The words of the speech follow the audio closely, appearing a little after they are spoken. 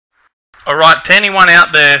Alright, to anyone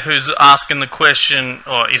out there who's asking the question,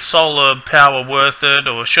 or is solar power worth it,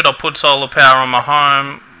 or should I put solar power on my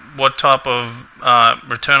home, what type of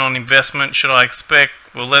return on investment should I expect?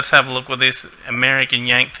 Well, let's have a look what this American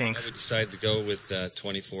Yank thinks. We decided to go with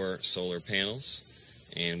 24 solar panels,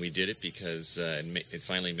 and we did it because it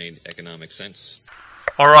finally made economic sense.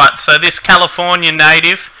 Alright, so this California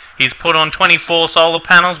native, he's put on 24 solar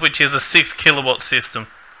panels, which is a 6 kilowatt system.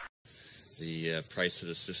 The price of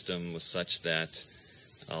the system was such that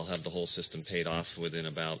I'll have the whole system paid off within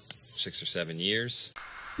about 6 or 7 years.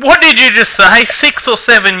 What did you just say? 6 or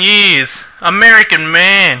 7 years? American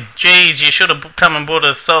man. Geez, you should have come and bought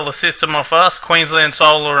a solar system off us, Queensland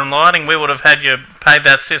Solar and Lighting. We would have had you paid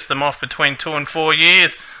that system off between 2 and 4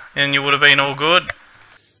 years, and you would have been all good.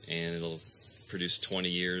 And it'll produce 20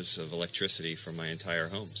 years of electricity for my entire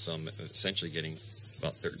home. So I'm essentially getting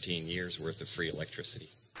about 13 years worth of free electricity.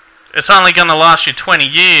 It's only going to last you 20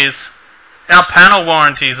 years. Our panel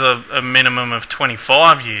warranties are a minimum of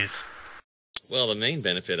 25 years. Well, the main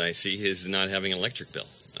benefit I see is not having an electric bill.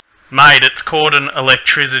 Mate, it's called an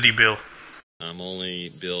electricity bill. I'm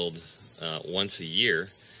only billed once a year,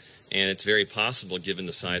 and it's very possible, given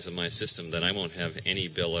the size of my system, that I won't have any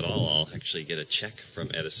bill at all. I'll actually get a check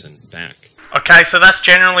from Edison back. Okay, so that's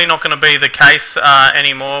generally not going to be the case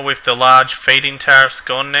anymore with the large feed-in tariffs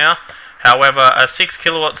gone now. However, a 6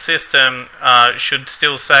 kilowatt system should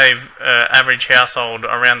still save average household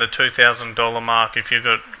around the $2,000 mark if you've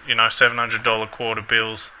got, $700 quarter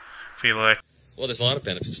bills for your electric. Well, there's a lot of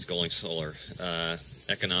benefits to going solar.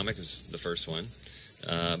 Economic is the first one,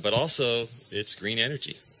 but also it's green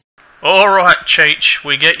energy. All right, Cheech,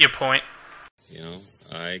 we get your point.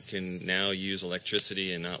 I can now use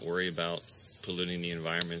electricity and not worry about polluting the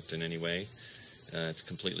environment in any way. It's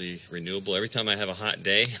completely renewable. Every time I have a hot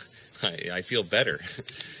day, I feel better.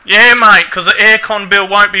 Yeah, mate, because the aircon bill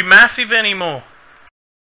won't be massive anymore.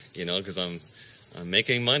 Because I'm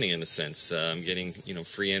making money in a sense. I'm getting,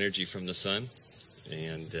 free energy from the sun,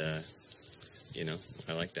 and,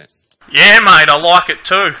 I like that. Yeah, mate, I like it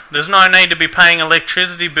too. There's no need to be paying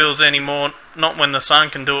electricity bills anymore, not when the sun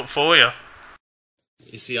can do it for you.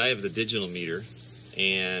 You see, I have the digital meter,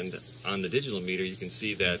 and on the digital meter you can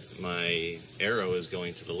see that my arrow is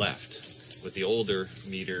going to the left. With the older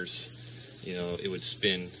meters, it would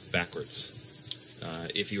spin backwards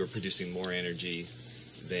if you were producing more energy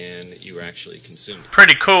than you were actually consuming.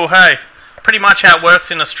 Pretty cool, hey? Pretty much how it works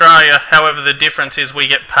in Australia. However, the difference is we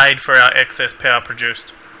get paid for our excess power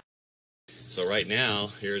produced. So right now,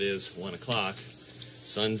 here it is, 1 o'clock.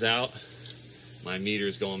 Sun's out. My meter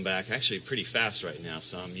is going back actually pretty fast right now,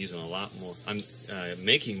 so I'm using a lot more. I'm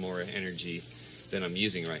making more energy than I'm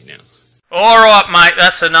using right now. Alright, mate,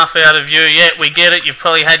 that's enough out of you. Yeah, we get it. You've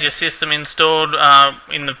probably had your system installed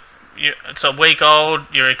it's a week old.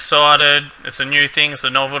 You're excited. It's a new thing. It's a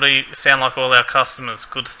novelty. You sound like all our customers.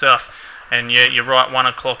 Good stuff. And yeah, you're right, 1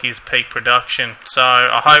 o'clock is peak production. So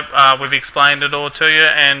I hope we've explained it all to you.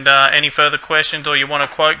 And any further questions or you want a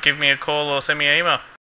quote, give me a call or send me an email.